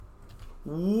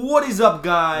What is up,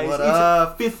 guys? What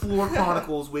up? It's Fifth Floor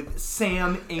Chronicles with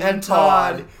Sam and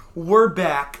Todd. We're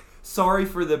back. Sorry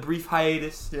for the brief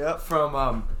hiatus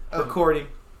from recording.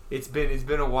 It's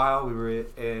been a while. We were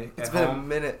at home. A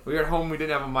minute. We were at home. We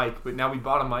didn't have a mic, but now we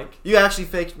bought a mic. You actually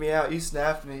faked me out. You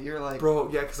snapped me. You were like, bro,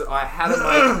 yeah, because I had a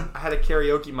mic. I had a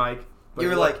karaoke mic. You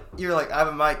were like, I have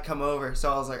a mic. Come over.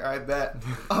 So I was like, all right, bet.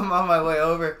 I'm on my way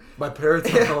over. My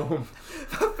parents are home.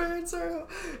 My parents are home.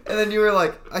 And then you were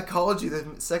like, I called you the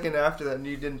second after that, and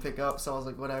you didn't pick up. So I was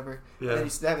like, whatever. Yeah. And then you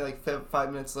snapped me like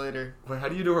 5 minutes later. Wait, how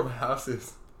do you know where my house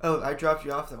is? Oh, I dropped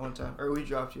you off that one time, or we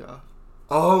dropped you off.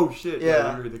 Oh shit!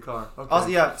 Yeah, you were in the car. Okay. Also,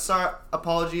 yeah, sorry.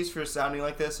 Apologies for sounding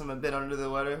like this. I'm a bit under the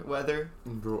weather.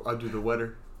 Bro, I do the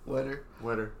weather.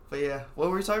 But yeah, what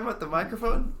were we talking about? The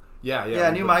microphone? Yeah,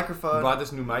 new microphone. We bought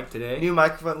this new mic today. New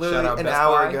microphone, literally an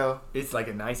hour ago. It's like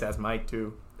a nice ass mic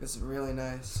too. It's really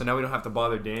nice. So now we don't have to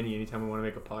bother Danny anytime we want to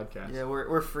make a podcast. Yeah,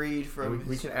 we're freed from.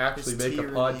 We can actually make a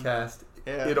podcast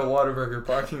in a Whataburger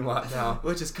parking lot now,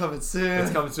 which is coming soon.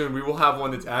 It's coming soon. We will have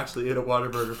one that's actually in a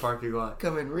Whataburger parking lot.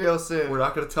 Coming real soon. We're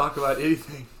not going to talk about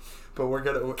anything, but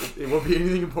it won't be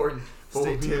anything important. But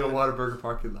we'll be in a Whataburger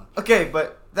parking lot. Okay,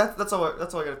 but that's all I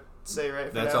gotta say,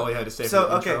 right? That's all you had to say. So for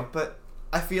the intro. But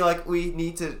I feel like we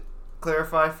need to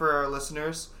clarify for our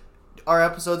listeners. Our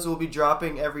episodes will be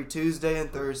dropping every Tuesday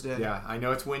and Thursday. Yeah, I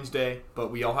know it's Wednesday,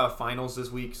 but we all have finals this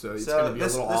week, so it's going to be a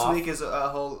little off. This week is a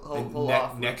whole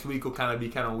off. Next week will kind of be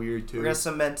weird too. We're going to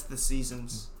cement the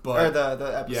seasons, or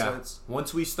the episodes. Yeah,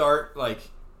 once we start,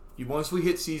 once we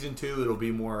hit season 2, it'll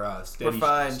be more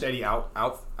steady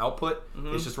output.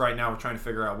 Mm-hmm. It's just right now we're trying to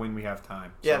figure out when we have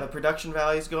time. Yeah, the production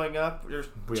value is going up. We're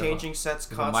changing sets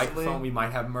constantly. Microphone. We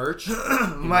might have merch.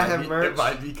 It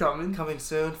might be coming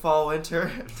soon. Fall,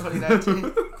 winter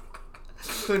 2019.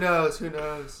 Who knows?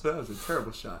 That was a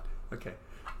terrible shot. Okay.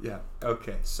 Yeah.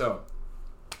 Okay. So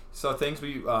things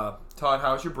we Todd,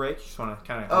 how was your break? You just want to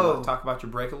kind of talk about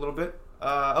your break a little bit?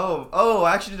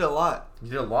 I actually did a lot. You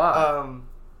did a lot.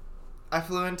 I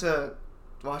flew into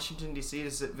Washington, D.C.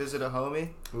 to visit a homie.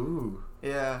 Ooh.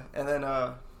 Yeah, and then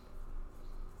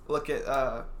look at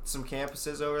some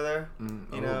campuses over there.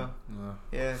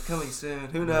 Yeah, coming soon.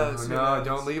 Who knows? No,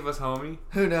 don't leave us, homie.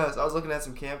 Who knows? I was looking at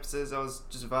some campuses. I was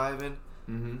just vibing.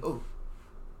 Mm-hmm.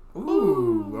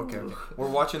 Ooh. Okay. We're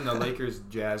watching the Lakers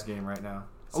Jazz game right now.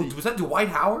 Was that Dwight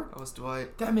Howard? That was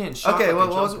Dwight. That man shot. Okay, what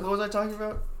was I talking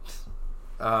about?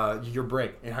 Your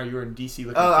break and how you were in D.C.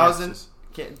 looking at campuses. I was in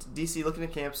DC looking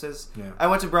at campuses. Yeah. I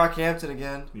went to Brockhampton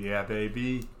again. Yeah,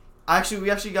 baby. We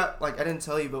actually got, I didn't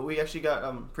tell you, but we actually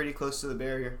got pretty close to the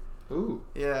barrier. Ooh.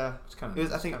 Yeah. It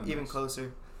was I think even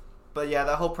closer. But yeah,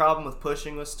 that whole problem with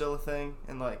pushing was still a thing,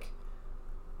 and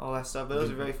all that stuff. But it was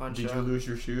a very fun show. Did you lose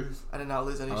your shoes? I did not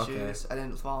lose any shoes. I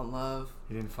didn't fall in love.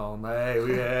 You didn't fall in love.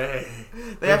 Hey.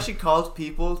 They actually called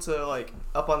people to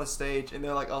up on the stage, and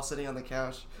they're all sitting on the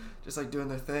couch. Just doing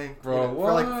their thing, bro.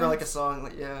 For a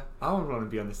song, yeah. I would want to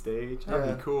be on the stage.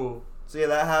 That'd be cool. So yeah,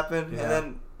 that happened, and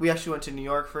then we actually went to New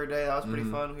York for a day. That was pretty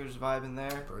fun. We were just vibing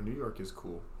there. Bro, New York is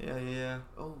cool. Yeah.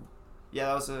 Oh,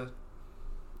 yeah. It was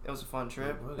a fun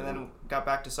trip, and then got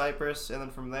back to Cyprus, and then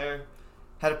from there,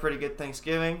 had a pretty good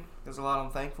Thanksgiving. There's a lot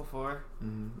I'm thankful for.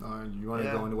 Mm-hmm. You want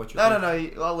to go into what you're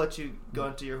thinking? No. I'll let you go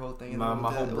into your whole thing. And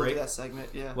my whole break. We'll do that segment.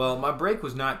 Yeah. Well, my break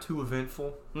was not too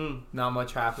eventful. Not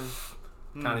much happened.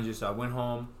 Kind of just I went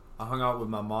home. I hung out with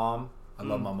my mom. I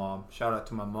love my mom. Shout out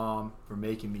to my mom for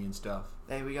making me and stuff.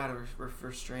 Hey, we gotta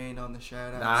restrain on the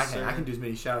shout outs. Nah, I can do as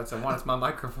many shout outs as I want. It's my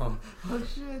microphone. Oh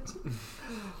shit.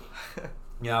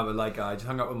 Yeah, but I just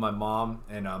hung out with my mom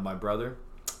and my brother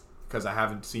because I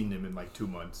haven't seen them in 2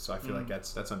 months. So I feel like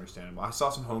that's understandable. I saw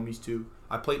some homies too.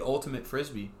 I played ultimate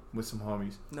frisbee with some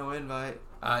homies. No invite.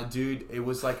 Dude, it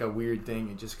was a weird thing.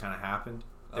 It just kind of happened.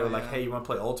 They were like, "Hey, you want to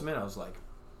play ultimate?" I was like,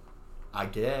 I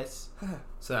guess.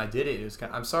 So I did it. It was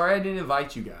I'm sorry I didn't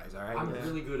invite you guys. All right. I'm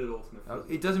really good at ultimate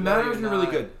frisbee. It doesn't matter if you're really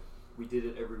good. We did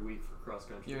it every week for cross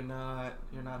country. You're not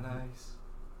nice.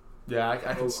 Yeah, I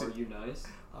can see. Are you nice?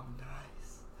 I'm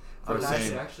nice. I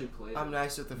should actually play. I'm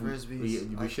nice with the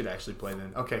frisbees. We should actually play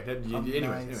then. Okay.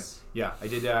 Anyway. Yeah, I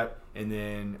did that, and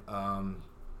then I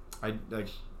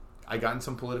got in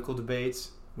some political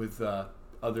debates with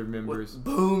other members. With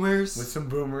boomers. With some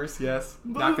boomers, yes.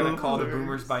 Not going to call the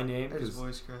boomers by name. There's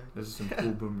voice crack. There's some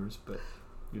cool boomers, but,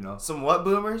 Some what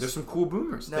boomers? There's some cool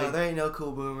boomers. No, there ain't no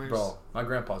cool boomers. Bro, my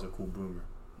grandpa's a cool boomer.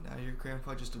 No, your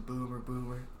grandpa just a boomer.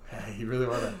 Hey, you really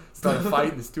want to start a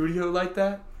fight in the studio like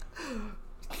that?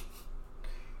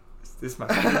 This my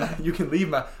studio. You can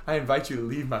leave I invite you to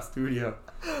leave my studio.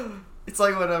 It's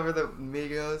like whenever the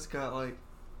Migos got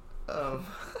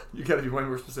You gotta be way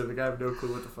more specific. I have no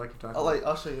clue what the fuck you're talking about.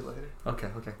 I'll show you later. Okay.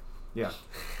 Yeah.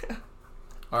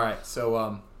 All right.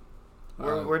 So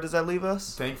where does that leave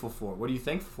us? Thankful for. What are you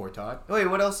thankful for, Todd? Wait,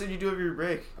 what else did you do over your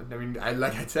break? I mean,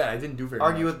 like I said, I didn't do very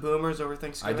Argue much. with boomers over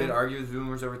Thanksgiving? I did argue with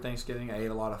boomers over Thanksgiving. I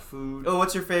ate a lot of food. Oh,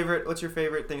 what's your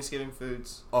favorite Thanksgiving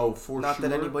foods? Oh, for Not sure.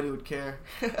 that anybody would care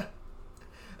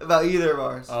about either of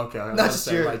ours. Okay, I was Not about to just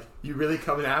say, your- like, you really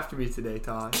coming after me today,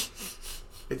 Todd.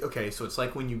 Okay, so it's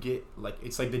like when you get, like,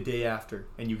 it's like the day after,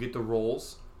 and you get the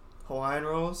rolls. Hawaiian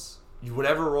rolls?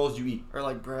 Whatever rolls you eat. Or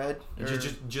like bread? Or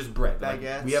Just bread. Like,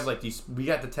 baguettes? we have like these. We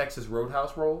got the Texas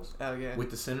Roadhouse rolls Oh, yeah.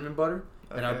 with the cinnamon butter,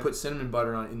 and I Okay. put cinnamon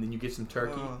butter on it, and then you get some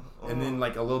turkey, and then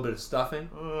like a little bit of stuffing,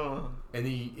 and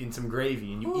then and some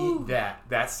gravy, and you eat that.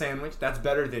 That sandwich, that's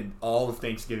better than all of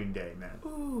Thanksgiving Day, man.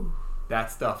 Ooh.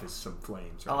 That stuff is some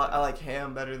flames. Right I like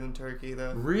ham better than turkey,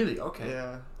 though. Really? Okay.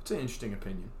 Yeah. It's an interesting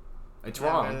opinion. It's Yeah,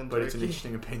 better wrong, than but it's an turkey.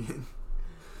 interesting opinion.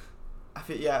 I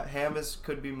feel ham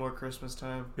could be more Christmas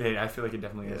time. Yeah, I feel like it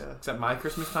definitely is. Yeah. Except my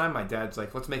Christmas time, my dad's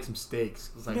like, let's make some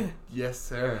steaks. I was like, yes,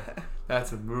 sir.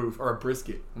 That's a move. Or a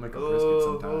brisket. I'll make a brisket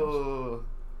sometimes. You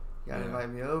gotta Yeah. invite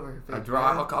me over. big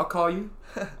I'll man. call you.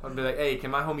 I'll be like, hey,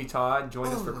 can my homie Todd join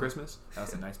us for Oh. Christmas?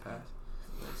 That's a nice pass.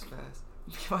 Nice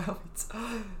pass. My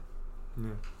homies. Yeah.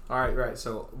 All right.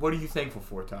 So, what are you thankful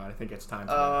for, Todd? I think it's time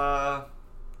for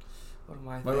What am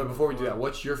I that. thankful Before we do for? that,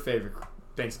 what's your favorite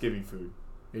Thanksgiving food?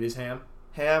 It is ham?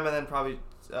 Ham and then probably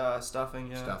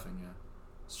stuffing. Yeah. Stuffing, yeah.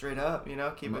 Straight up,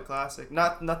 keep it classic.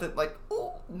 Nothing like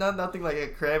nothing like a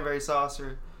cranberry sauce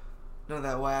or none of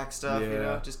that whack stuff.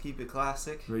 Yeah. Just keep it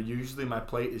classic. But usually my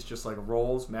plate is just like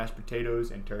rolls, mashed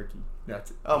potatoes, and turkey.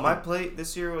 That's it. Oh, my plate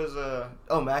this year was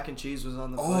mac and cheese was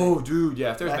on the plate. Oh, dude,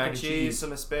 yeah. If there's mac and cheese,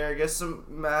 some asparagus, some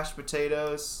mashed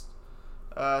potatoes,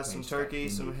 some Thanks, turkey,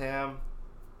 Jack. some ham,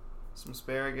 some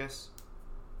asparagus.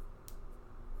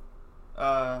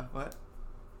 What?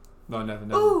 No,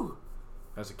 nothing. Ooh.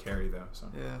 That's a carry though. So.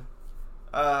 Yeah.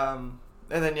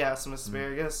 And then some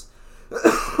asparagus.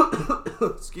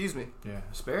 Excuse me. Yeah,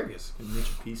 asparagus can make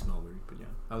your pee smell weird, but yeah.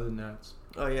 Other than that,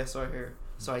 Oh yeah, so I hear.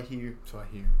 So I hear. so I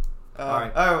hear.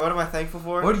 Alright, what am I thankful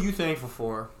for? What are you thankful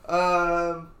for?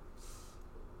 What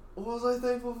was I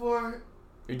thankful for?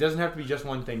 It doesn't have to be just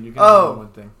one thing. You can Oh. do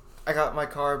one thing. I got my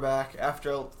car back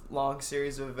after a long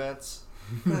series of events.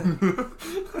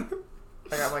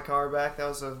 I got my car back. That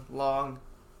was a long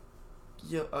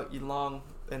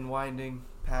and winding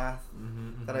path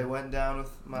that I went down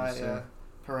with my Yes, sir.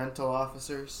 parental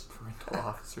officers. Parental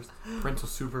officers, parental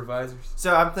supervisors.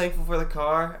 So I'm thankful for the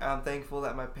car. I'm thankful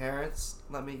that my parents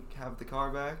let me have the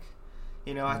car back.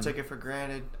 I took it for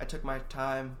granted. I took my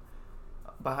time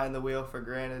behind the wheel for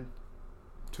granted.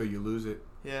 Till you lose it.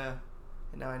 Yeah.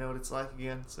 And now I know what it's like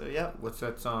again. So, yep. What's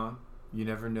that song? You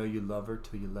never know you love her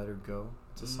till you let her go.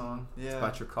 It's a song. Yeah. It's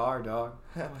about your car, dog.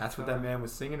 My That's what car. that man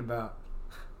was singing about.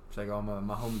 It's like, oh,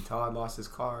 my homie Todd lost his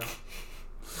car.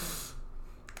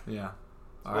 Yeah.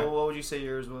 All right. What would you say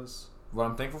yours was? What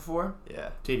I'm thankful for? Yeah.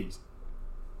 Titties.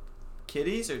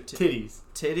 Kitties or Titties.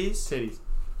 titties? Titties.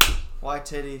 Why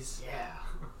titties? Yeah.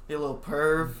 You little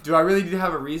perv. Do I really need to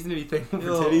have a reason to be thankful You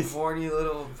for little titties? horny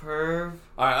little perv.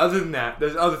 All right. Other than that,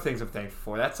 there's other things I'm thankful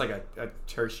for. That's like a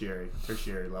tertiary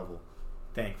level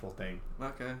thankful thing.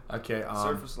 Okay. Okay.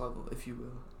 Surface level, if you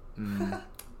will.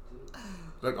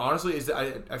 Like honestly,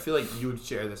 I feel like you would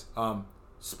share this.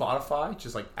 Spotify,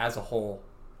 just like as a whole,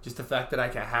 just the fact that I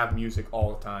can have music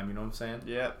all the time. You know what I'm saying?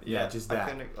 Yeah. Yeah, just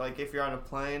that. Like if you're on a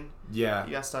plane, Yeah.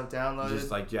 you got stuff downloaded. Just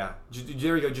like there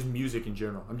we go. Just music in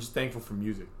general. I'm just thankful for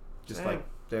music. Just Same. like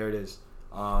there it is.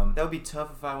 That would be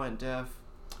tough if I went deaf.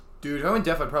 Dude, if I went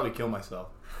deaf, I'd probably kill myself.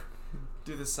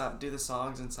 Do the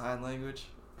songs in sign language.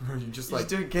 You just You like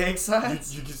just do gang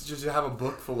signs. you just have a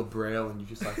book full of braille and you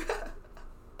just like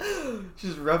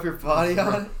Just rub your body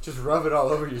on it. just rub it all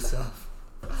over yourself.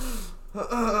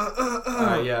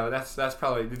 Yeah, that's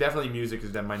probably definitely music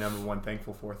is my number one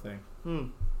thankful for thing.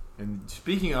 And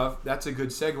speaking of, that's a good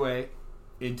segue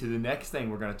into the next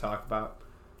thing we're going to talk about.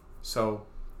 So,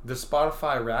 the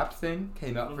Spotify Wrapped thing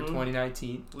came out for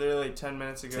 2019. Literally 10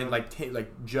 minutes ago. Like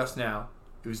just now.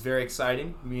 It was very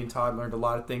exciting. Me and Todd learned a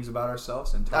lot of things about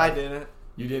ourselves. And Todd, I didn't.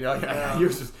 You did? Oh, yeah. Yeah.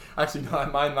 Yours was actually no.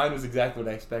 Mine was exactly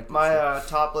what I expected. My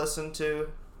top listened to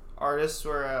artists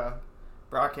were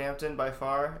Brockhampton by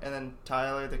far, and then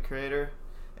Tyler, the creator,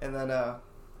 and then I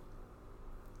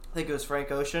think it was Frank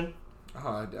Ocean.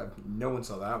 No one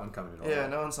saw that one coming at all. Yeah,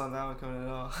 no one saw that one coming at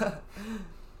all.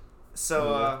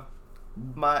 So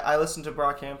I listened to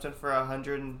Brockhampton for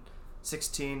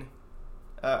 116.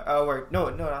 Not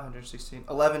 116.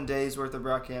 11 days worth of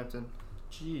Brockhampton.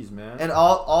 Jeez, man. And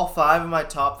all 5 of my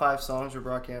top 5 songs were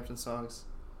Brockhampton songs.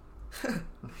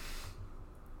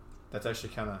 That's actually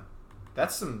kind of...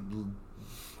 That's some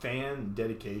fan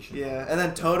dedication. Yeah, and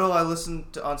then total I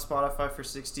listened to on Spotify for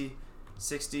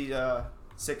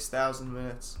 6,000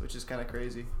 minutes, which is kind of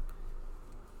crazy.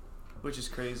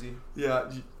 Yeah.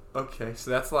 Okay,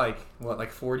 so that's like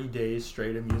 40 days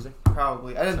straight of music.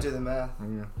 Probably. I didn't do the math.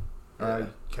 Yeah. Yeah.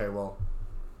 Okay. Well.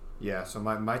 Yeah. So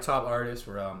my top artists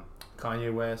were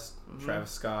Kanye West, Mhm.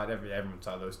 Travis Scott. Everyone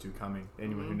saw those two coming.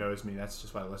 Anyone who Mhm. knows me, that's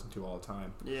just what I listen to all the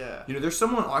time. Yeah. You know, there's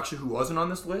someone actually who wasn't on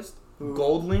this list. Who?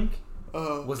 Gold Link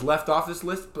Oh. was left off this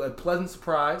list. A pleasant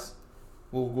surprise.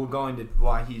 We'll go into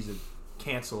why he's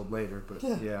canceled later, but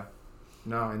Yeah. yeah.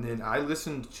 No, and then I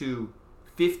listened to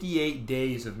 58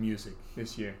 days of music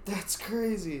this year. That's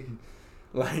crazy.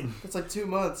 Like, That's like 2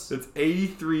 months. that's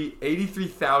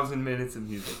 83,000 minutes of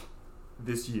music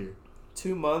this year.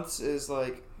 2 months is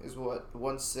what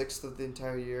 1/6 of the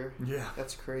entire year. Yeah.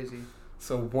 That's crazy.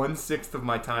 So 1/6 of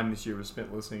my time this year was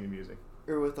spent listening to music.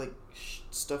 Or with like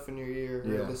stuff in your ear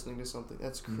Yeah. or listening to something.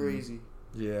 That's Mhm. crazy.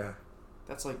 Yeah.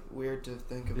 That's like weird to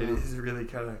think about. It is really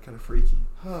kind of freaky.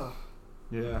 Huh.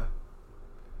 Yeah.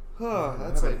 Huh.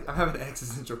 That's I'm having an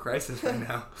existential crisis right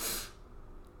now.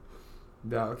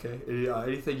 No, okay.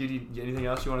 Anything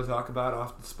else you want to talk about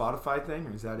off the Spotify thing,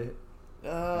 or is that it?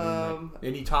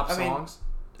 Any top I mean, songs?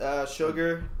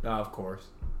 Sugar. Of course.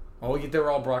 Oh, they were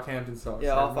all Brockhampton songs.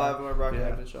 Yeah, all 5 of them are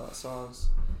Brockhampton Yeah. songs.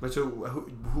 But so,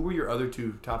 who were your other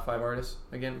two top 5 artists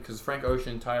again? Because Frank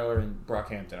Ocean, Tyler, and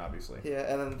Brockhampton, obviously. Yeah,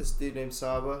 and then this dude named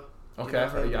Saba. Okay,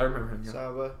 You know him? I remember him. Yeah.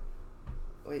 Saba.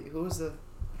 Wait, who was the?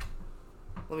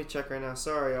 Let me check right now.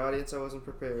 Sorry, audience, I wasn't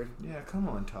prepared. Yeah, come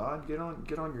on, Todd, get on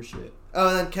your shit. Oh,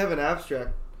 and then Kevin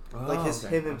Abstract, like Oh, okay.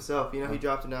 him himself. You know, he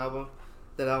dropped an album.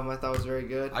 That album I thought was very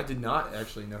good. I did not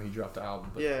actually know he dropped the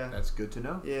album, but Yeah. that's good to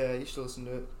know. Yeah, you should listen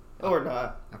to it. Or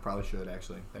not. I probably should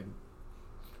actually.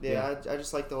 Yeah, I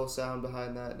just like the whole sound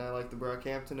behind that, and I like the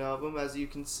Brockhampton album. As you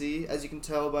can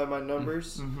tell by my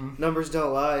numbers. Mm-hmm. Numbers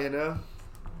don't lie, you know?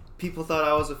 People thought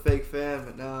I was a fake fan,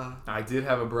 but nah. I did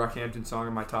have a Brockhampton song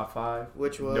in my top 5.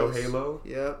 Which was? No Halo.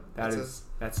 Yep. That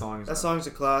song is. That song's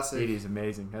a classic. It is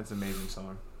amazing. That's an amazing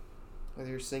song. Whether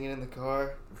you're singing in the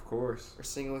car Of course. or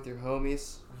singing with your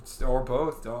homies. Or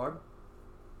both, dog.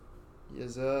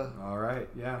 Yes, All right.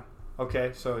 Yeah.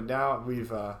 Okay. So now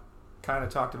we've kind of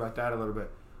talked about that a little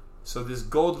bit. So this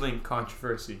Gold Link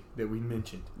controversy that we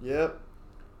mentioned. Yep.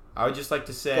 I would just like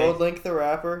to say, Gold Link the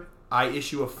rapper. I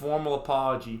issue a formal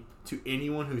apology to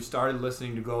anyone who started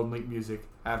listening to Gold Link music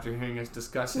after hearing us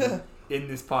discuss it in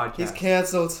this podcast. He's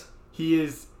canceled. He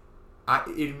is.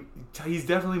 He's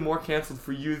definitely more canceled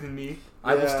for you than me.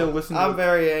 I will Yeah, still listen. I'm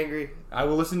very angry. I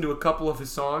will listen to a couple of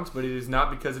his songs, but it is not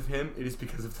because of him. It is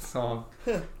because of the song.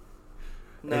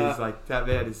 It is like that.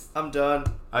 I'm done.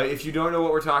 If you don't know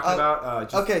what we're talking about,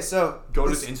 just Okay, so go to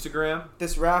his Instagram.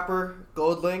 this rapper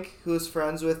Gold Link, who is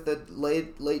friends with the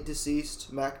late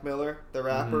deceased Mac Miller, the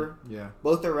rapper. Yeah.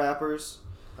 Both are rappers.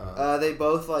 They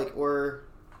both were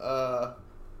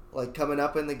coming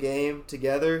up in the game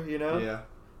together. You know, Yeah.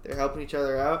 they're helping each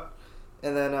other out.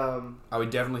 And then I would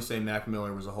definitely say Mac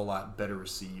Miller was a whole lot better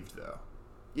received, though.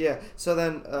 yeah, so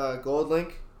then Gold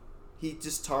Link, he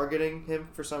just targeting him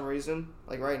for some reason,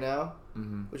 like right now,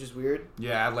 which is weird.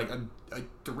 Yeah, like a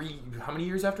 3. How many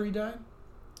years after he died?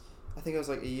 I think it was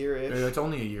like a year-ish. It's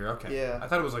only a year. Okay. Yeah. I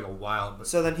thought it was like a while, but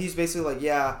So then he's basically like,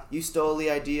 yeah, you stole the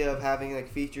idea of having like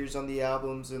features on the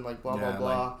albums and like blah blah yeah,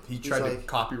 blah. like, he He's tried to like-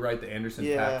 copyright the Anderson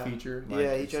Yeah. Paak feature.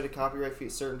 Yeah, he tried to copyright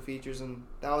certain features, and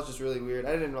that was just really weird.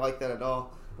 I didn't like that at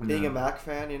all. Being a Mac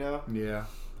fan, you know, Yeah.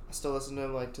 I still listen to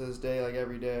him like to this day, like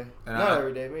every day. And Not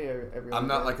every day, maybe every. I'm other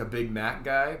not day. like a big Mac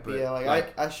guy, but But yeah,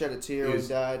 I shed a tear when he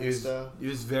died and stuff. It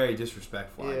was very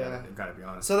disrespectful. Yeah. I gotta be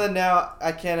honest. So then now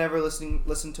I can't ever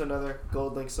listen to another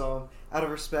Gold Link song out of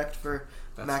respect for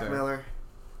That's Mac fair. Miller.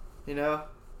 You know,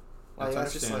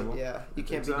 That's just like understandable. you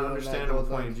can't It's be an doing that understandable Gold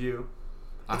point Link. of view.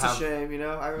 It's a shame, you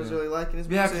know. I was Yeah. really liking his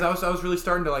Yeah, music. because I was really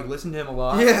starting to like listen to him a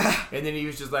lot. Yeah. And then he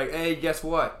was just like, "Hey, guess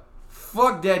what?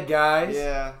 Fuck dead guys."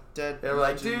 Yeah, dead. They're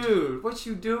like, legend, "Dude, what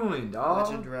you doing, dog?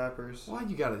 legend rappers. Why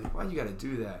you gotta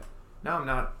do that?" Now I'm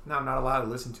not allowed to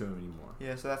listen to him anymore.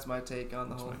 Yeah, so that's my take on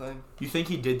the whole thing. You think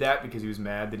he did that because he was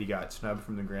mad that he got snubbed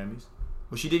from the Grammys?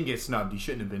 Well, she didn't get snubbed. He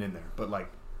shouldn't have been in there. But like,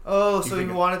 Oh, You so he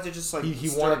think- wanted to just like He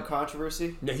stir wanted- up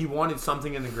controversy. yeah, he wanted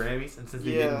something in the Grammys, and since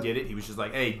he Yeah. didn't get it, he was just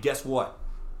like, "Hey, guess what?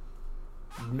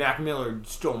 Mac Miller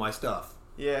stole my stuff."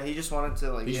 Yeah, he just wanted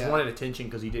to like. He yeah. just wanted attention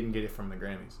because he didn't get it from the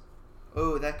Grammys.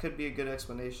 Oh, that could be a good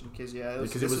explanation because yeah,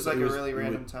 Because this was like a really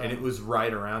random time. and it was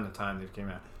right around the time that it came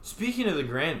out. Speaking of the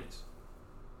Grammys,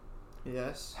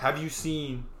 yes. have you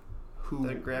seen who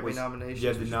The Grammy was, nominations.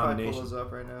 Yeah, the we should probably nominations. pull those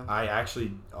up right now. I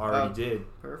actually already Oh.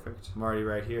 did. Perfect. I'm already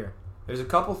right here. There's a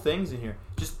couple things in here.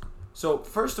 Just So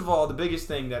first of all, the biggest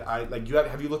thing that I like,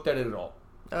 have you looked at it at all?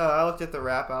 I looked at the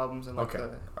rap albums and like Okay.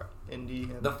 the indie.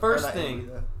 And, The first or not thing-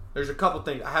 indie, There's a couple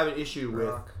things. I have an issue with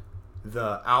rock.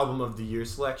 the album of the year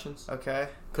selections. Okay.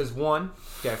 Because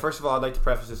first of all, I'd like to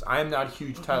preface this. I am not a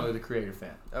huge Tyler, the Creator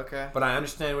fan. Okay. But I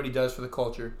understand what he does for the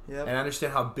culture. Yep. And I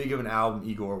understand how big of an album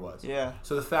Igor was. Yeah.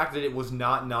 So the fact that it was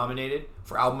not nominated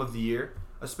for album of the year,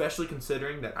 especially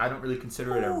considering that I don't really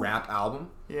consider it a rap album,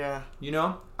 Yeah. you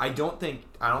know, I don't think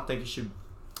it should.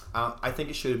 I think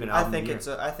it should have been I album think of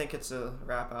the year. I think it's a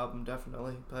rap album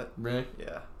definitely, but Really?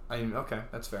 yeah. I mean, okay,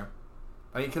 that's fair.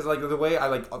 I mean, because like the way I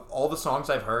like all the songs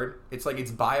I've heard, it's like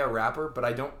it's by a rapper, but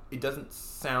it doesn't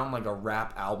sound like a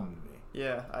rap album to me.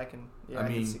 Yeah, I can. Yeah, I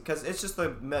mean, because it's just the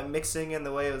mixing and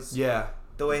the way it was. Yeah.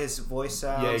 The way his voice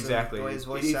sounds. Yeah, exactly. The way his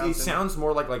voice It sounds. sounds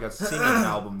more like a singing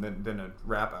album than a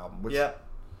rap album, which Yeah.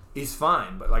 is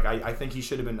fine. But like I think he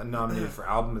should have been nominated for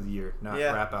album of the year, not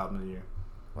Yeah. rap album of the year.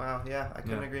 Wow. Yeah, I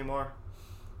couldn't Yeah. agree more.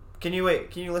 Can you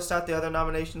list out the other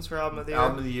nominations for album of the year?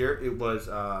 Album of the year, it was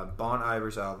Bon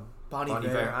Iver's album. Bon Bon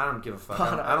Iver. Iver. I don't give a fuck. Bon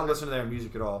I don't Iver. listen to their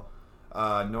music at all.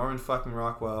 Norman fucking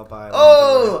Rockwell by.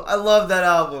 Oh, I love that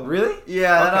album. Really?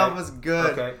 Yeah, that Okay. album was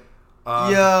good. Okay.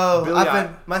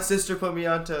 Yo, my sister put me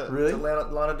on to Really?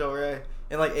 Lana Del Rey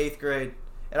in like 8th grade,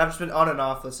 and I've just been on and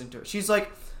off listening to her. She's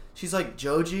like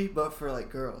Joji, but for like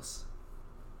girls,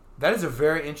 That is a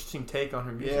very interesting take on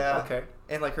her music. Yeah. Okay.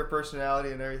 and like her personality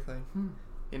and everything.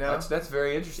 You know? That's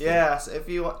very interesting. Yeah. So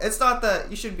it's not that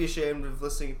you shouldn't be ashamed of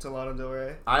listening to Lana Del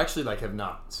Rey. I actually have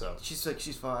not. So. She's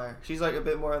fire. She's like a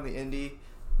bit more on the indie,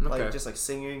 Okay. like just like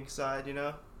singing side. You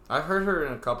know? I've heard her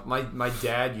in a couple. My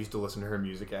dad used to listen to her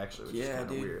music actually, which is Yeah, kind of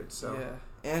dude. weird. So.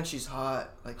 Yeah, and she's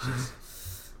hot. Like she's.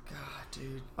 God,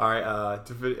 dude. All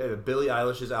right. Billie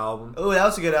Eilish's album. Oh, that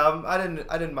was a good album. I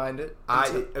didn't mind it.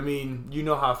 I mean, you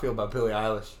know how I feel about Billie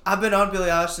Eilish. I've been on Billie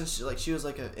Eilish since she was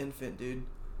like an infant, dude.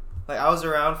 Like I was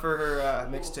around for her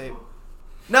mixtape.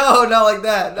 No, not like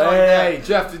that. Not like that. Hey,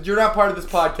 Jeff, you're not part of this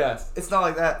podcast. It's not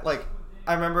like that. Like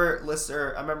I remember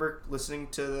listening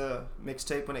to the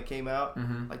mixtape when it came out.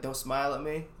 Mm-hmm. Like Don't Smile at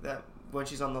Me. That when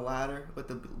she's on the ladder with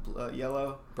the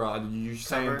yellow. Bro, you're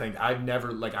saying Cover. things I've never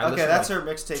I Okay, listened that's to her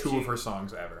mixtape. two of her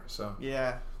songs ever. So.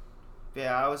 Yeah.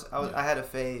 I had a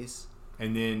phase.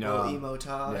 And then Little emo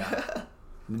Todd. yeah.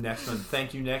 The next one,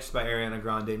 Thank You Next by Ariana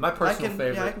Grande. My personal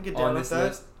favorite I can get down on with this that.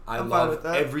 list. I I'm fine love with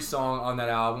that. every song on that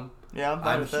album. Yeah, I'm fine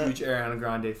I'm a with that. huge Ariana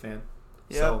Grande fan.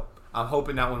 Yep. So I'm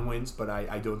hoping that one wins, but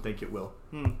I don't think it will.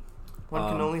 One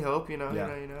can only hope, you know.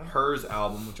 Yeah. You know. Hers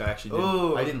album, which I actually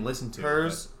Ooh. didn't listen to.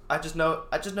 Hers. I just know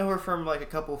her from like a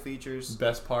couple features. but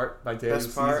Best Part by Daniel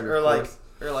Best part, Caesar, or of like,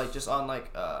 course. just on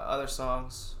like other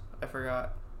songs. I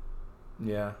forgot.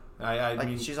 Yeah. I Like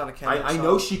mean, she's on a Kendrick I song.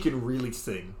 know she can really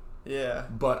sing, Yeah.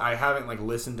 but I haven't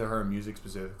listened to her music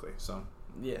specifically, so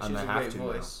Yeah. I She's might a have great to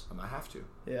voice. now. I might have to.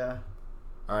 Yeah.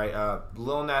 All right,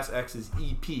 Lil Nas X's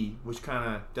EP, which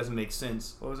kind of doesn't make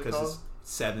sense. What was it 'cause called?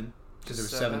 It's 7, because there were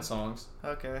 7 7? songs,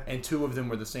 Okay. and 2 of them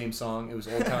were the same song. It was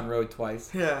Old Town Road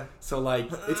twice. Yeah. So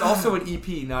it's also an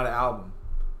EP, not an album.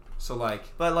 So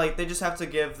But they just have to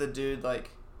give the dude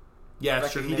yeah,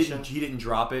 it's true. recognition. He didn't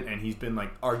drop it, and he's been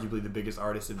arguably the biggest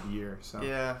artist of the year. So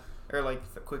yeah, or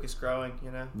the quickest growing,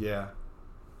 you know. yeah.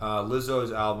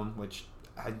 Lizzo's album, which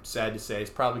I'm sad to say is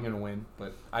probably gonna win,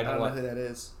 but I don't know like. who that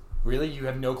is. Really, you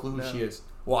have no clue who No. she is?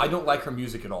 Well, I don't like her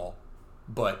music at all,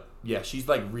 but yeah, she's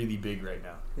really big right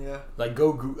now. Yeah.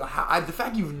 Go Google. The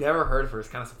fact you've never heard of her is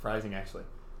kind of surprising, actually.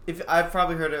 If I've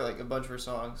probably heard it a bunch of her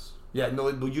songs. Yeah,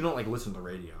 no, but you don't listen to the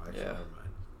radio. Actually, Yeah. never mind.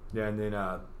 Yeah, and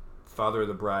then Father of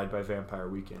the Bride by Vampire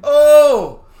Weekend.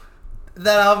 Oh,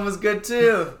 that album was good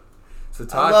too. So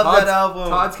I love that album.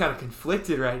 Todd's kind of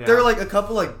conflicted right now. There were a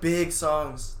couple big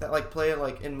songs that play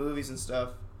in movies and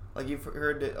stuff. You've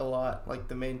heard it a lot,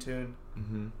 the main tune.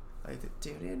 Mm-hmm.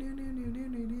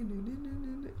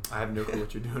 I have no clue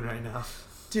what you're doing right now.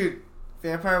 Dude,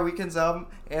 Vampire Weekend's album,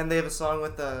 and they have a song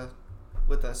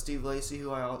with Steve Lacy,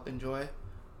 who I enjoy,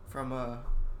 from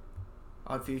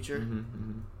Odd Future. Mm-hmm,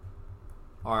 mm-hmm.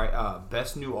 All right,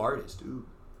 best new artist. Ooh,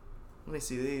 Let me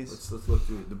see these. let's look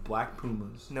through it. The Black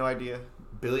Pumas, No idea.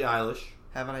 Billie Eilish,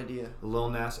 Have an idea. Lil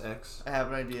Nas X, I have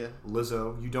an idea.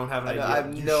 Lizzo. You don't have an idea. I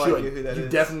have You no should. idea who that you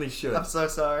is. definitely should. I'm so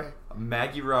sorry.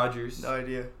 Maggie Rogers, No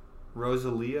idea.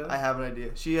 Rosalia. I have an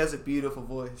idea. She has a beautiful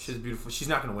voice. She's beautiful. She's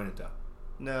not gonna win it though.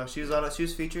 No, she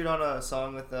was featured on a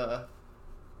song with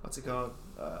what's it called?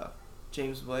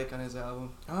 James Blake on his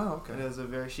album. Oh,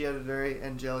 And she had a very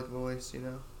angelic voice, you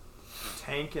know.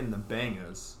 Tank and the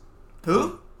Bangers.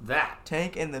 Who? That.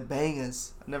 Tank and the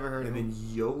Bangers. I've never heard And of him.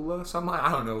 then Yola, something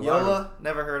I don't know. Yola?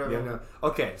 Never heard of Yeah, him. no.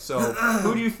 Okay, so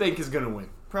who do you think is gonna win?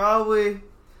 Probably.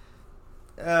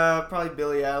 Probably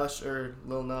Billie Eilish or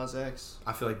Lil Nas X.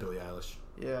 I feel like Billie Eilish.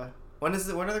 Yeah. When are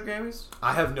the Grammys?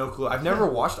 I have no clue. I've never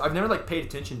like paid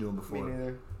attention to them before. Me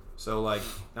neither. So like,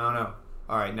 I don't know.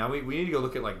 All right, now we need to go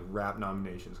look at like rap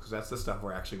nominations because that's the stuff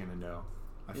we're actually gonna know.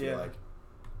 I feel like.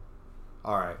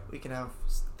 All right. We can have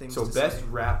things. So to best say.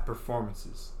 rap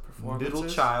performances. Middle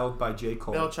Child by J.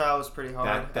 Cole. Middle Child was pretty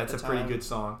hard. That's a pretty good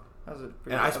song. That was a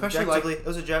pretty. And I especially like it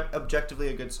was objectively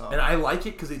a good song. And I like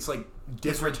it because it's like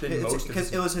different than most.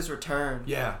 Because it was his return.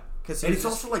 Yeah. And it's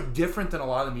also like different than a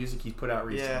lot of the music he's put out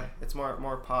recently. Yeah, it's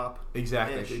more pop.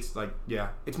 Exactly. It's like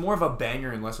it's more of a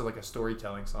banger and less of like a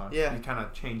storytelling song. Yeah. You kind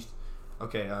of changed.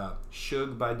 Okay,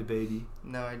 Suge by DaBaby.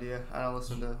 No idea. I don't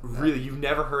listen to. Really, you've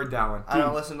never heard that one? Dude. I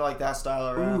don't listen to like that style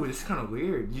of rap. Ooh, this is kind of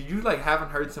weird. You like haven't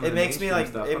heard some. It of the makes me like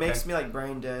stuff. makes me like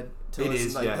brain dead to it listen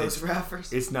is, to like those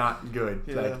rappers. It's not good.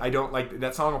 Yeah. Like I don't like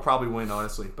that song. Will probably win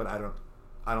honestly, but I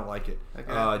don't like it.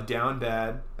 Okay. Down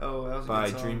Bad. Oh, that was a by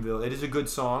good song. Dreamville. It is a good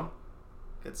song.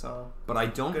 Good song. But I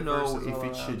don't Good know verses if all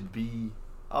it around. should be.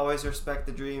 Always respect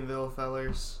the Dreamville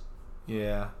fellers.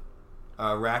 Yeah.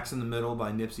 Racks in the Middle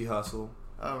by Nipsey Hussle.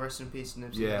 Oh, rest in peace,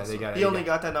 Nipsey. Yeah, Hussle. He only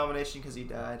got that nomination because he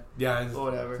died. Yeah,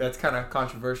 whatever. That's kind of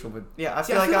controversial, but yeah, I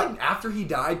feel like after he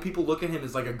died, people look at him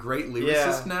as like a great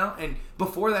lyricist now, and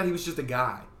before that, he was just a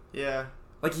guy. Yeah.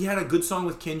 Like he had a good song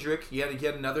with Kendrick. He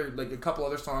had another like a couple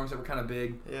other songs that were kind of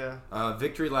big. Yeah.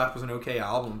 Victory Lap was an okay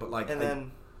album, but like. And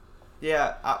then.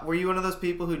 Yeah, were you one of those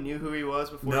people who knew who he was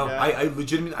before he died? I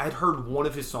legitimately I had heard one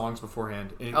of his songs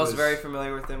beforehand. And I was very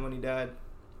familiar with him when he died.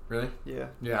 Really? Yeah.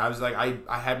 Yeah, I was like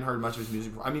I hadn't heard much of his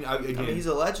music before. I mean, he's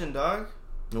a legend, dog.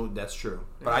 No, that's true.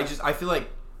 Yeah. But I feel like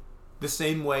the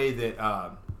same way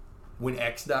that when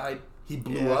X died, he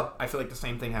blew up. I feel like the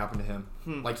same thing happened to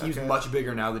him. Like he's much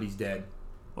bigger now that he's dead.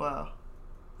 Wow.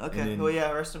 Okay. Then, well,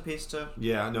 yeah. Rest in peace to.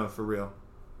 Yeah, no, for real.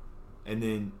 And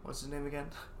then. What's his name again?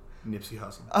 Nipsey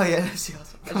Hussle. Oh yeah, Nipsey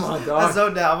Hussle. Come on, dog. I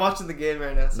zoned out. I'm watching the game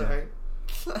right now. Sorry.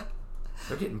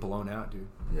 They're getting blown out, dude.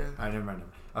 Yeah. I never mind.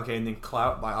 Okay, and then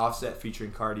Clout by Offset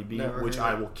featuring Cardi B, which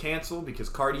I will cancel because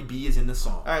Cardi B is in the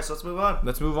song. Alright, so let's move on.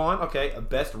 Let's move on. Okay, a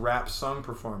best rap song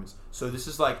performance. So this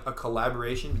is like a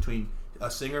collaboration between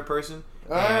a singer person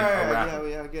and a rapper.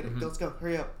 Yeah, I get it. Let's go.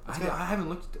 Hurry up. I haven't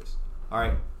looked at this.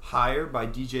 Alright, Higher by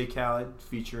DJ Khaled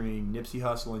featuring Nipsey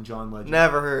Hussle and John Legend.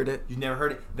 Never heard it. You've never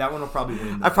heard it? That one will probably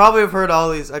win. I probably have heard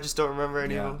all these. I just don't remember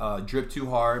any of them. Drip Too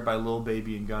Hard by Lil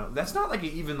Baby and Gunna. That's not like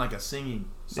even like a singing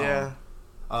song. Yeah.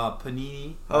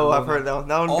 Panini. Oh, I've heard that one.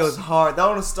 That one goes hard. That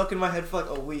one was stuck in my head for like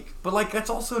a week. But like that's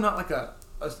also not like a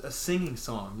singing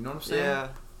song. You know what I'm saying? Yeah.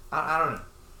 I don't know.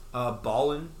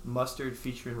 Ballin' Mustard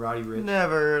featuring Roddy Ricch.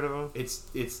 Never heard of him.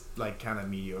 It's like kind of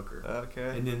mediocre.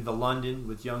 Okay. And then The London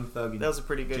with Young Thug and that was a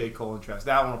pretty good. J. Cole and Travis.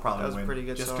 That one will probably win. That was a pretty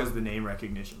good just because of the name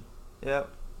recognition. Yep.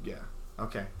 Yeah.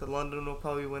 Okay. The London will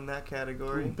probably win that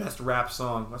category. Ooh, best rap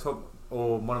song. Let's hope.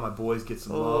 Oh, one of my boys gets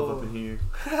some love up in here.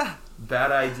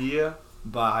 Bad Idea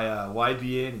by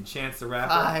YBN and Chance the Rapper.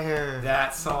 Fire.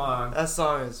 That song. That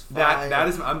song is fire. That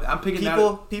is. I'm picking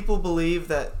that. People believe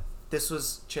that this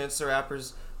was Chance the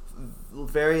Rapper's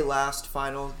very last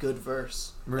final good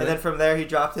verse. Really? And then from there he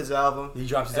dropped his album. He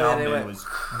dropped his album and it was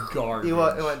garbage. It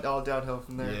went all downhill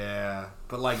from there. Yeah,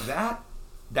 but like that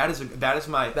is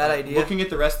my Bad Idea. Looking at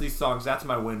the rest of these songs, that's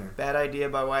my winner. Bad Idea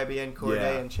by YBN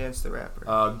Cordae and Chance the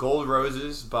Rapper. Gold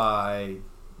Roses by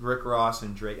Rick Ross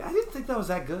and Drake. I didn't think that was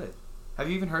that good. Have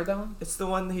you even heard that one? It's the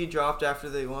one that he dropped after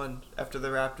they won, after the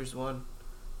Raptors won.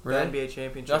 Really? The NBA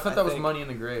championship. I thought that was Money in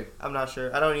the Grave. I'm not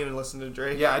sure. I don't even listen to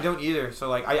Drake. Yeah, I don't either. So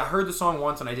like, I heard the song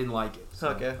once and I didn't like it. So,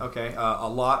 okay. Okay. A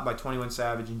Lot by 21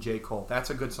 Savage and J. Cole. That's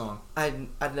a good song.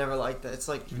 I'd never liked that. It's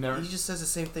like he just says the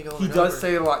same thing over and over. He does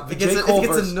say a lot. It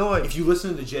gets annoying. If you listen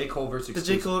to the J. Cole verse, the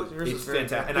J. Cole verse is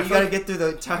fantastic. And you gotta get through the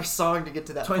entire song to get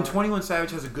to that part. 21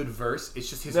 Savage has a good verse. It's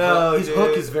just his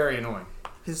hook is very annoying.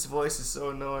 His voice is so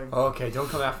annoying. Okay, don't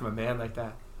come after my man like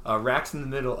that. Racks in the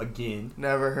Middle again.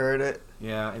 Never heard it.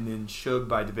 Yeah, and then Suge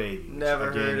by DaBaby.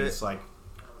 Never heard it. It's like,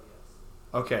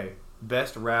 okay,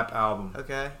 best rap album.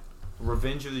 Okay.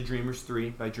 Revenge of the Dreamers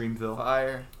 3 by Dreamville.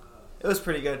 Fire. It was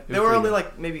pretty good. There were only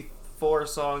like maybe 4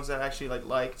 songs that I actually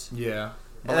liked. Yeah.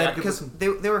 And because they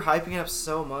were hyping it up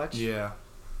so much. Yeah.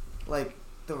 Like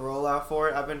the rollout for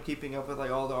it, I've been keeping up with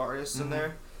like all the artists in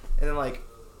there, and then like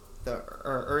the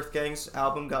Earth Gang's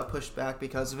album got pushed back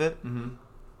because of it. Mm-hmm.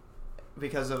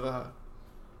 Because of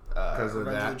because of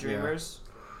Revenge that, of the Dreamers,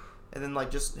 and then like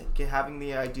just having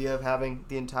the idea of having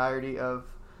the entirety of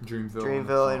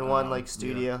Dreamville in one like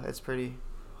studio. It's pretty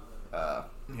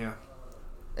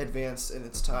advanced in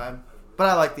its time. But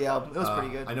I like the album. It was pretty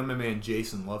good. I know my man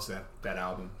Jason loves that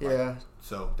album. Yeah.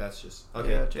 So that's just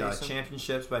okay. Yeah,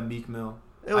 Championships by Meek Mill.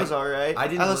 It was alright. I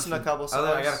didn't. listened to a couple songs.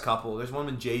 I got a couple. There's one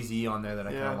with Jay-Z on there that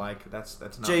I kind of like. That's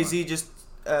not Jay-Z just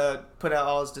put out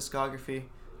all his discography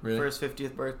really? for his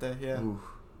 50th birthday. Yeah. Ooh.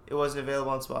 It wasn't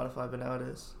available on Spotify, but now it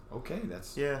is. Okay,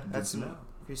 that's that's some some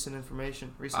recent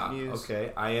information, recent news.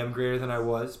 Okay, I Am Greater Than I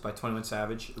Was by 21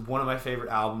 Savage. One of my favorite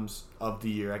albums of the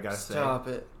year, I gotta say. Stop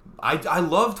it. I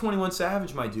love 21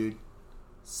 Savage, my dude.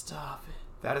 Stop it.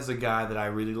 That is a guy that I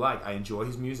really like. I enjoy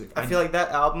his music. I feel like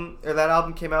that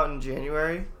album came out in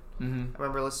January. Mm-hmm. I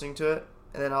remember listening to it,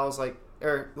 and then I was like,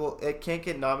 it can't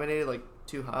get nominated like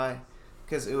too high,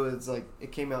 because it was like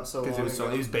it came out so long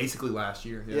ago. It was basically last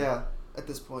year. Yeah. At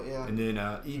this point, yeah. And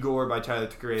then Igor by Tyler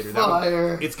the Creator.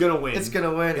 Fire. It's gonna win. It's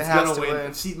gonna win. It's it has gonna to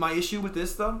win. See, my issue with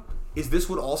this though is this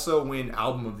would also win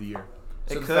Album of the Year.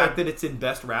 So the fact that it's in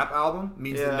Best Rap Album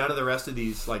means that none of the rest of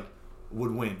these like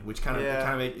would win, which kind of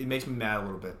it makes me mad a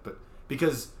little bit. But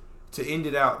because to end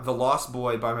it out, The Lost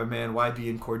Boy by my man YB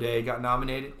and Cordae got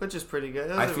nominated, which is pretty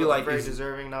good. I feel like very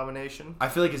deserving nomination. I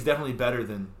feel like it's definitely better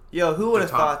than. Yo, who would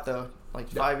have thought though? Like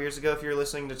 5 years ago, if you were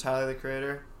listening to Tyler the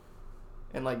Creator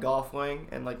and like Golf Wing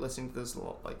and like listening to those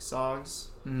like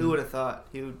songs, who would have thought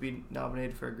he would be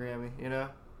nominated for a Grammy? You know.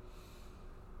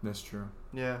 That's true.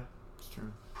 Yeah. That's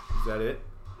true. Is that it?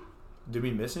 Did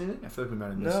we miss anything? I feel like we might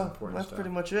have missed some important stuff. That's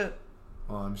pretty much it.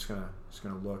 Well, I'm just gonna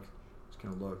look.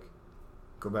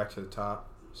 Go back to the top.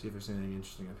 See if there's anything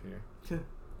interesting up here.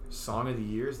 Song of the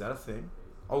Year, is that a thing?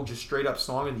 Oh, just straight up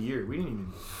Song of the Year. We didn't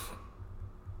even.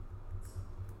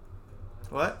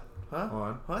 What? Huh? Hold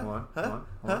on. What? Hold on. Huh? Hold on.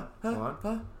 Huh? Hold on.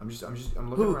 Huh? I'm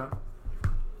looking around.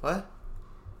 What?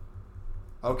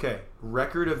 Okay,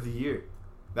 Record of the Year.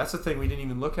 That's the thing we didn't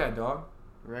even look at, dog.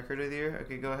 Record of the Year?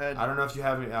 Okay, go ahead. I don't know if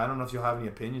you'll have any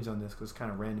opinions on this because it's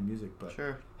kind of random music, but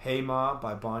sure. Hey Ma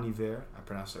by Bon Iver. I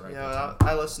pronounced it right. Yeah,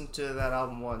 I listened to that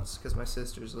album once because my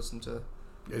sisters listened to.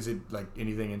 Is it like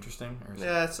anything interesting? Or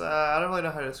yeah, it's. I don't really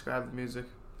know how to describe the music.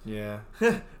 Yeah.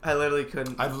 I literally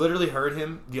couldn't. I've literally heard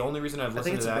him. The only reason I've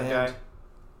listened to that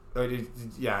guy.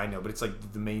 Yeah, I know, but it's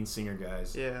like the main singer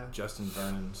guys. Yeah. Justin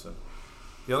Vernon. So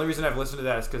the only reason I've listened to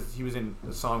that is because he was in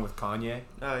a song with Kanye.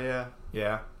 Oh yeah.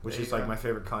 Yeah, which is like my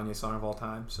favorite Kanye song of all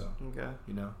time. So okay.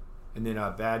 You know, and then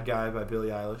Bad Guy by Billie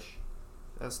Eilish.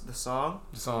 That's the song.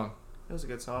 The song. It was a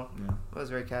good song. Yeah. It was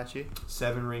very catchy.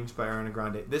 Seven Rings by Ariana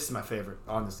Grande. This is my favorite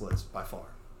on this list by far,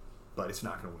 but it's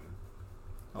not gonna win.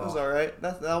 It was alright.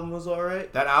 That album was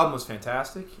alright. That album was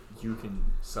fantastic. You Can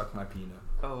Suck My Peanut.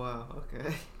 Oh wow.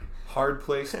 Okay. Hard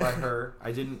Place by her.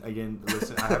 I didn't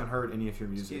listen. I haven't heard any of your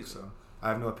music, so I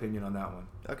have no opinion on that one.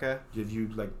 Okay. Have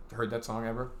you heard that song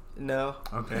ever? No.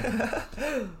 Okay.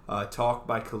 Talk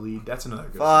by Khalid. That's another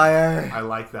good Fire. song. I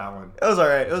like that one. It was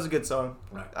alright. It was a good song.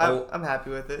 Right. I'm happy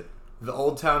with it. The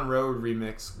Old Town Road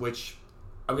remix, which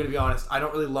I'm going to be honest, I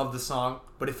don't really love the song,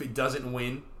 but if it doesn't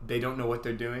win, they don't know what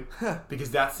they're doing.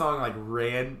 Because that song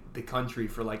ran the country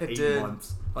for 8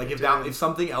 months. If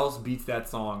something else beats that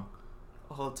song,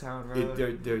 Old Town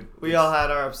Road. We all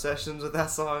had our obsessions with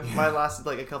that song. Yeah. Mine lasted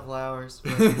a couple hours.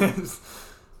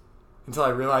 Until I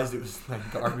realized it was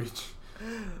garbage.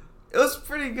 It was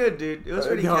pretty good, dude. It was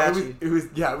pretty catchy.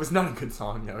 It was not a good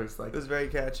song. It was very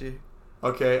catchy.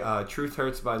 Okay, Truth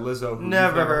Hurts by Lizzo. Who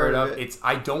never heard of it.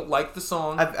 I don't like the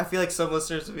song. I feel like some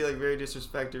listeners would be very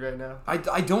disrespected right now.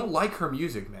 I don't like her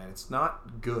music, man. It's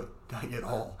not good at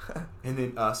all. And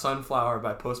then Sunflower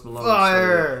by Post Malone.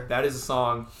 Fire. That is a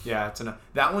song. Yeah,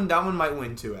 that one might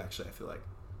win too. Actually, I feel like.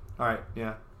 All right,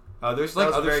 yeah. There's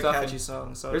other stuff. Catchy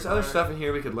song. There's other stuff in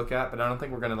here we could look at, but I don't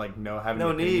think we're gonna have no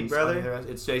any need, brother.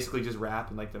 It's basically just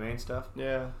rap and the main stuff.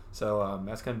 Yeah. So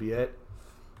that's gonna be it,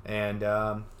 and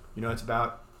it's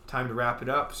about time to wrap it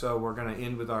up. So we're gonna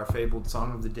end with our fabled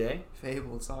song of the day.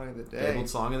 Fabled song of the day. Fabled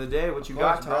song of the day. What you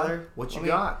got, Tyler? What you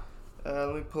got?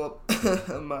 Let me pull up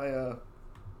my. You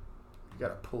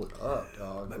gotta pull it up,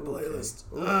 dog. My playlist.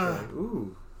 Okay.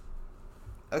 Ooh.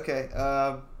 Okay.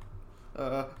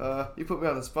 You put me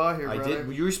on the spot here, brother. I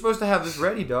did. You were supposed to have this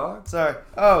ready, dog. Sorry.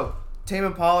 Oh, Tame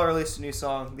Impala released a new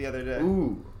song the other day.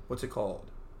 Ooh. What's it called?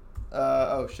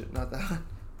 Oh shit, not that one.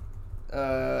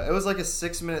 It was a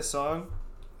 6-minute song.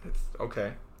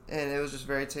 Okay. And it was just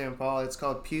very Tame Impala. It's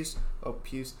called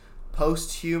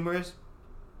Posthumous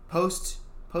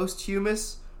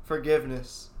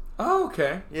Forgiveness. Oh,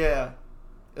 okay. Yeah.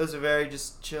 It was a very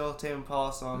just chill Tame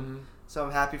Impala song. Mm-hmm. So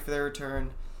I'm happy for their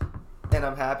return. And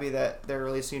I'm happy that they're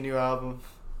releasing a new album.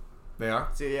 They are?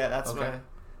 So yeah, that's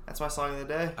my song of the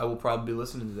day. I will probably be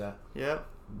listening to that. Yep.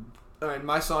 All right,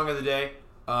 my song of the day,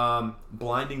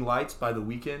 Blinding Lights by The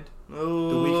Weeknd.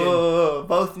 Ooh,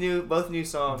 both new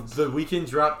songs. The Weeknd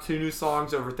dropped 2 new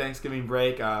songs over Thanksgiving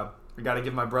break. I got to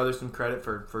give my brother some credit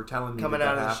for telling me coming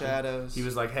out of happened. the shadows. He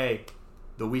was like, "Hey,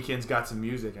 The Weeknd's got some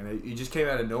music, and it just came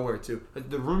out of nowhere too.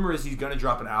 The rumor is he's gonna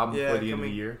drop an album before the end of the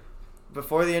year.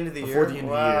 Before the end of the year. Before the end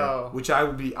of the year, which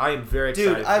I am very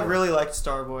excited. Dude, I really liked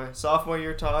Starboy. Sophomore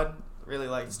year, Todd really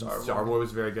liked Starboy. Starboy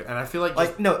was very good, and I feel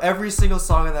every single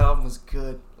song on that album was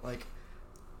good. Like,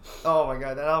 oh my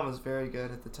god, that album was very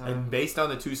good at the time. And based on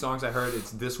the 2 songs I heard,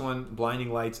 it's this one,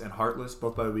 Blinding Lights and Heartless,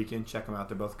 both by The Weeknd. Check them out;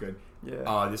 they're both good.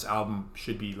 Yeah. This album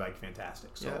should be like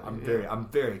fantastic. So yeah, I'm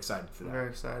very excited for that. I'm very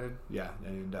excited. Yeah,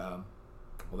 and well,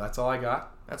 that's all I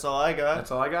got. That's all I got.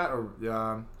 That's all I got.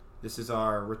 Or this is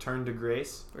our Return to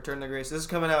Grace. Return to Grace. This is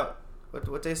coming out.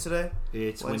 What day is today?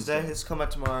 It's Wednesday. Wednesday. It's coming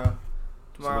out tomorrow.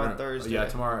 Tomorrow and Thursday. Yeah,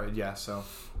 tomorrow. Yeah, so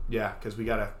because we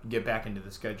gotta get back into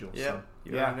the schedule. Yeah. So,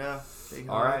 you already know.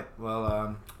 All right.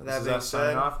 Well, this is us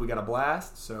signing off. We got a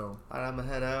blast. So I'm gonna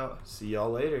head out. See y'all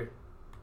later.